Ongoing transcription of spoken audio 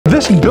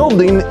This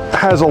building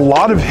has a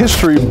lot of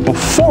history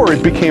before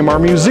it became our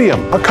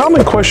museum. A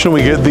common question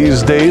we get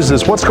these days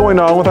is what's going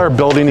on with our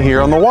building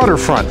here on the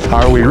waterfront?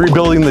 Are we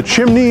rebuilding the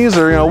chimneys,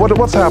 or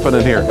what's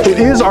happening here? It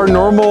is our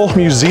normal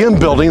museum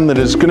building that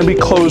is going to be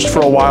closed for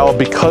a while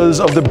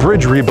because of the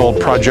bridge rebuild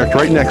project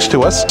right next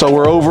to us. So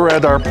we're over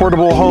at our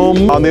portable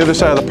home on the other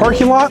side of the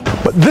parking lot.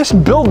 But this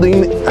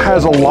building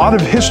has a lot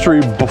of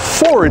history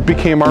before it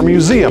became our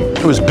museum.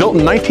 It was built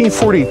in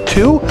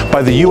 1942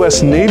 by the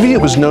U.S. Navy. It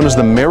was known as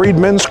the Married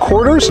Men's Quarters.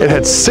 It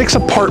had 6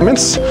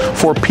 apartments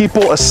for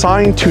people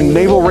assigned to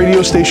Naval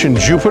Radio Station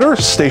Jupiter,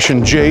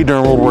 Station J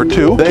during World War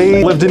II.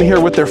 They lived in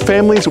here with their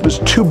families. It was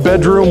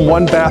 2-bedroom,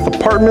 1-bath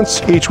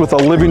apartments, each with a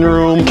living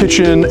room,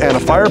 kitchen, and a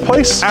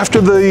fireplace.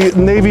 After the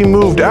Navy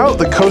moved out,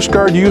 the Coast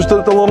Guard used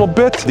it a little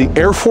bit. The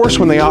Air Force,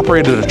 when they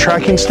operated a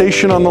tracking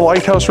station on the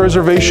Lighthouse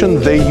Reservation,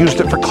 they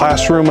used it for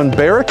classroom and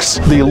barracks.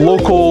 The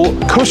local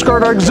Coast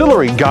Guard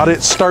Auxiliary got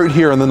its start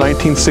here in the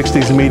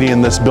 1960s meeting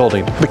in this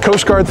building. The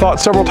Coast Guard thought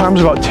several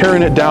times about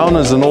tearing it down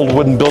as an old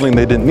wooden building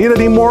they didn't need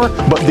anymore,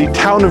 but the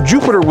town of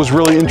Jupiter was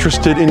really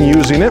interested in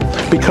using it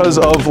because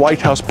of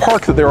Lighthouse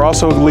Park that they're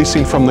also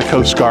leasing from the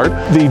Coast Guard.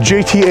 The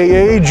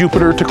JTAA,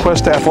 Jupiter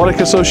Tequesta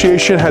Athletic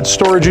Association, had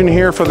storage in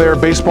here for their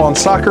baseball and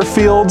soccer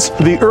fields.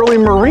 The early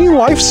Marine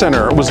Life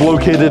Center was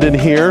located in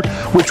here,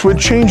 which would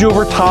change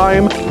over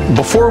time.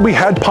 Before we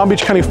had Palm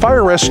Beach County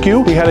Fire Rescue,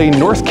 we had a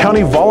North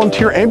County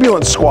Volunteer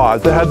Ambulance Squad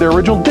that had their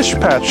original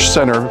dispatch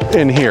center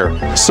in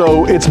here.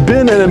 So it's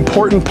been an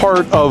important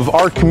part of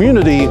our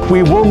community.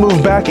 We will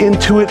move back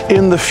into it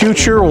in the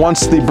future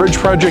once the bridge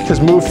project has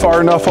moved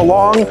far enough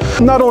along.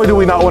 Not only do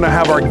we not want to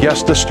have our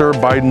guests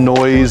disturbed by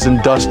noise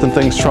and dust and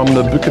things from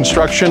the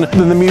construction,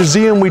 in the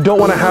museum we don't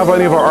want to have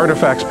any of our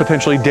artifacts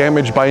potentially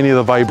damaged by any of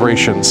the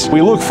vibrations.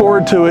 We look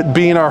forward to it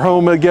being our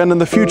home again in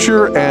the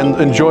future and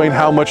enjoying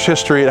how much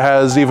history it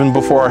has even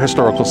before our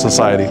historical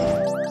society.